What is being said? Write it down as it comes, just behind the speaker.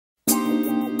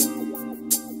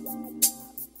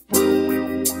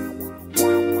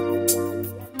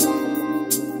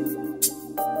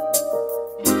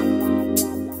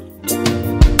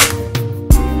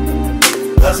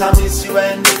Cause I miss you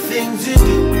and the things you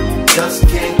do. Just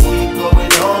can't keep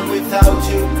going on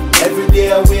without you. Every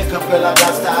day I wake up, girl, I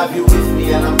got to have you with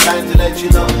me. And I'm trying to let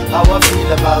you know how I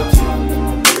feel about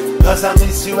you. Cause I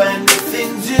miss you and the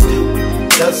things you do.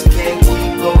 Just can't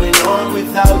keep going on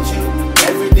without you.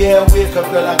 Every day I wake up,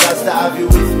 girl, I got to have you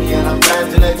with me. And I'm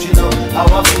trying to let you know how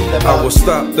I feel about you. I was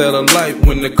stopped at a light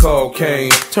when the call came.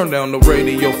 Turned down the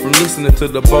radio from listening to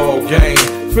the ball game.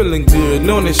 Feeling good,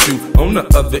 knowing it's you on the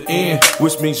other end.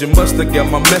 Which means you must have got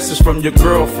my message from your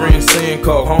girlfriend saying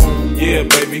call home. Yeah,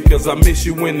 baby, cause I miss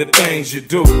you and the things you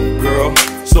do, girl.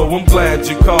 So I'm glad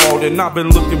you called, and I've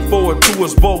been looking forward to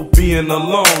us both being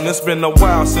alone. It's been a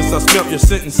while since I smelt your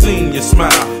scent and seen your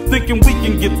smile. Thinking we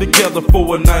can get together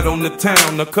for a night on the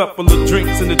town. A couple of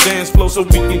drinks in the dance floor so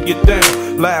we can get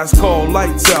down. Last call,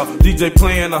 lights out, DJ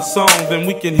playing our song. Then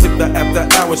we can hit the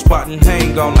after hour spot and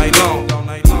hang all night long.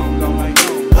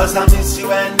 Cause I miss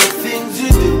you and the things you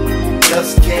do.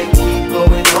 Just can't keep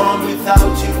going on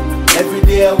without you. Every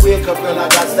day I wake up, girl, I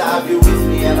got to have you with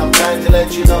me. And I'm trying to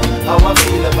let you know how I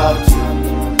feel about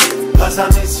you. Cause I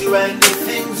miss you and the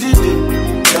things you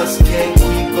do. Just can't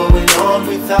keep going on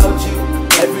without you.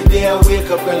 Every day I wake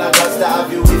up, girl, I got to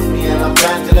have you with me. And I'm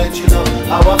trying to let you know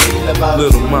how I feel about you.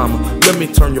 Little mama, let me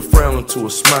turn your frown into a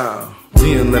smile.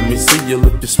 Then let me see you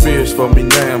lift your spirits for me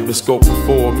now. Been scoping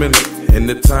for a minute, and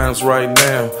the time's right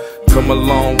now. Come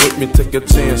along with me, take a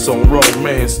chance on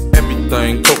romance.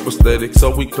 Everything copacetic,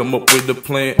 so we come up with a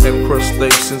plan. At crush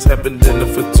stations, having dinner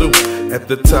for two. At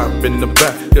the top, in the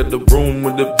back of the room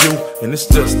with a view. And it's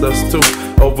just us two,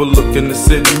 overlooking the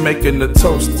city, making the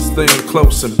toast, staying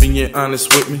close and being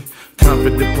honest with me.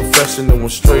 Confident, professional,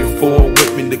 and straightforward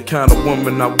with me. The kind of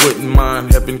woman I wouldn't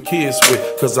mind having kids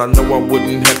with. Cause I know I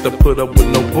wouldn't have to put up with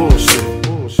no bullshit.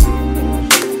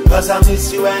 Cause I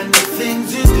miss you and the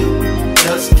things you do.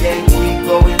 Just can't keep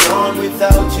going on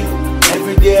without you.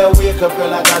 Every day I wake up,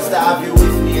 girl, I got to have you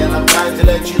with me. And I'm trying to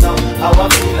let you know how I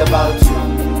feel about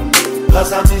you.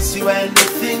 Cause I miss you and the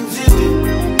things you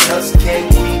do. Just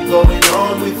can't keep going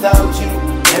on without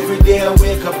you. Every day I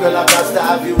wake up, girl, I got to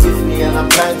have you with me. And I'm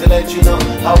trying to let you know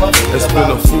how I feel about you. It's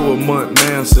been a full month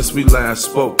now since we last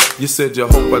spoke. You said you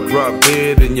hope I drop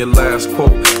dead in your last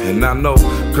quote. And I know,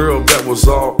 girl, that was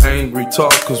all angry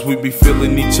talk. Cause we be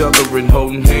feeling each other and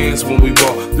holding hands when we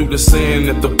walk through the sand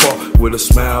at the park. With a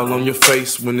smile on your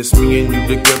face when it's me and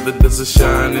you together. There's a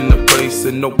shine in the place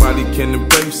and nobody can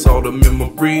embrace all the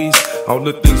memories, all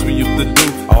the things we used to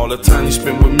do. All the time you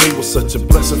spent with me was such a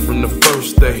blessing from the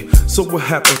first day. So what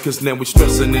happened? Cause now we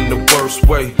stressing in the worst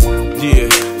way. Yeah,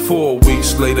 4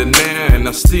 weeks later now, and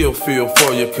I still feel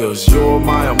for you. Cause you're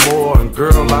my amor, and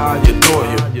girl, I adore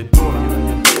you.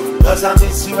 Cause I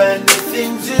miss you and the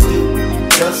things you do.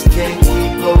 Just can't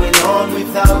keep going on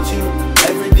without you.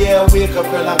 Every day I wake up,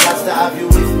 girl, I got to have you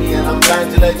with me. And I'm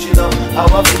trying to let you know how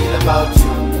I feel about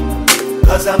you.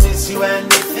 Cause I miss you and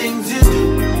the things you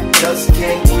do. Just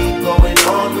can't keep going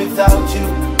on without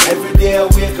you. Every day I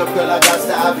wake up, girl, I got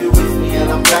to have you with me. And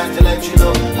I'm trying to let you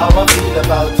know how I feel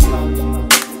about you.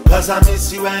 Cause I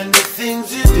miss you and the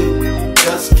things you do.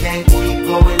 Just can't keep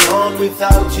going on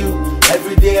without you.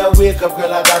 Every day I wake up,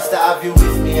 girl, I got to have you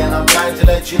with me. And I'm trying to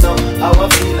let you know how I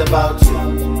feel about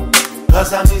you.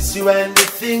 Cause I miss you and the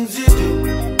things you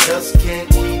do. Just can't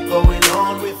keep going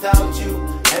on without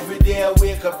you. Every day I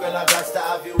wake up, girl, I got to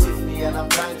have you with me. And I'm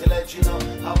trying to let you know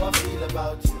how I feel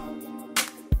about you.